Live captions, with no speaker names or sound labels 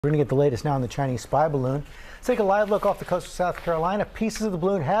We're going to get the latest now on the Chinese spy balloon. Let's take a live look off the coast of South Carolina. Pieces of the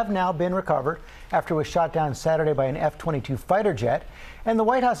balloon have now been recovered after it was shot down Saturday by an F-22 fighter jet. And the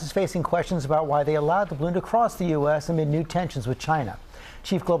White House is facing questions about why they allowed the balloon to cross the U.S. amid new tensions with China.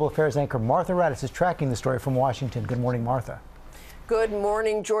 Chief Global Affairs anchor Martha Raddatz is tracking the story from Washington. Good morning, Martha. Good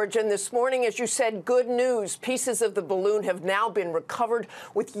morning, George. And this morning, as you said, good news. Pieces of the balloon have now been recovered,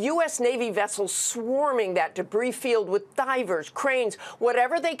 with U.S. Navy vessels swarming that debris field with divers, cranes,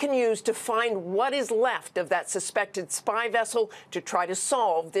 whatever they can use to find what is left of that suspected spy vessel to try to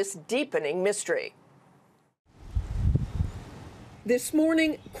solve this deepening mystery. This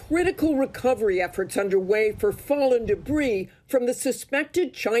morning, critical recovery efforts underway for fallen debris from the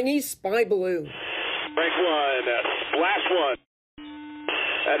suspected Chinese spy balloon. Rank one, splash one.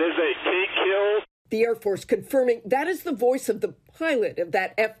 That is a key kill. The Air Force confirming that is the voice of the pilot of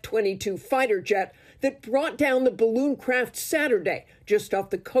that F-22 fighter jet that brought down the balloon craft Saturday just off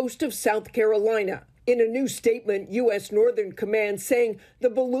the coast of South Carolina. In a new statement, U.S. Northern Command saying the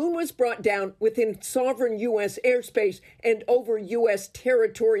balloon was brought down within sovereign U.S. airspace and over U.S.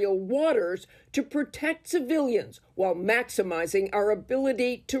 territorial waters to protect civilians while maximizing our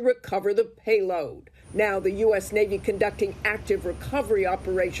ability to recover the payload. Now, the U.S. Navy conducting active recovery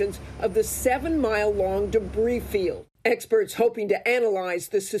operations of the 7-mile-long debris field. Experts hoping to analyze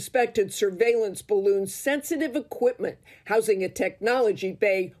the suspected surveillance balloon's sensitive equipment, housing a technology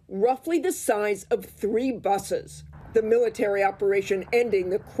bay roughly the size of 3 buses. The military operation ending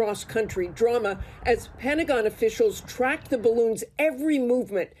the cross-country drama as Pentagon officials tracked the balloon's every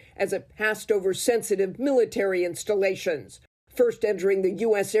movement as it passed over sensitive military installations, first entering the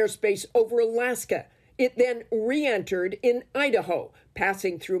U.S. airspace over Alaska. It then re-entered in Idaho,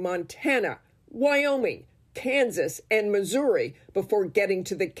 passing through Montana, Wyoming, Kansas, and Missouri before getting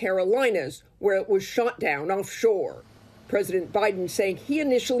to the Carolinas, where it was shot down offshore. President Biden saying he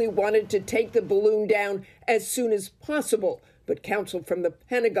initially wanted to take the balloon down as soon as possible, but counsel from the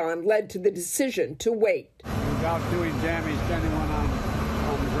Pentagon led to the decision to wait. Without doing damage to anyone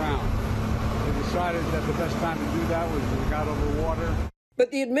on the ground. They decided that the best time to do that was when we got over water. But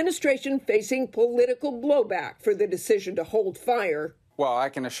the administration facing political blowback for the decision to hold fire. Well, I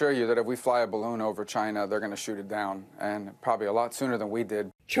can assure you that if we fly a balloon over China, they're going to shoot it down, and probably a lot sooner than we did.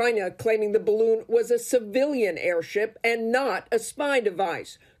 China claiming the balloon was a civilian airship and not a spy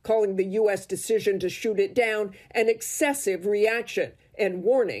device, calling the U.S. decision to shoot it down an excessive reaction, and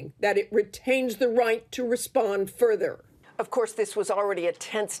warning that it retains the right to respond further. Of course, this was already a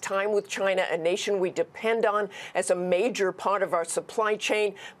tense time with China, a nation we depend on as a major part of our supply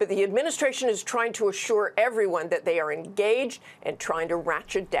chain. But the administration is trying to assure everyone that they are engaged and trying to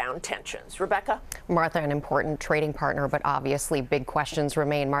ratchet down tensions. Rebecca? Martha, an important trading partner, but obviously big questions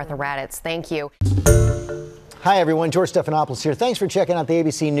remain. Martha Raddatz, thank you. Hi, everyone. George Stephanopoulos here. Thanks for checking out the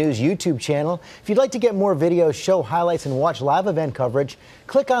ABC News YouTube channel. If you'd like to get more videos, show highlights, and watch live event coverage,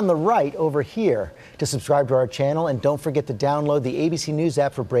 click on the right over here to subscribe to our channel. And don't forget to download the ABC News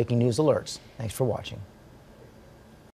app for breaking news alerts. Thanks for watching.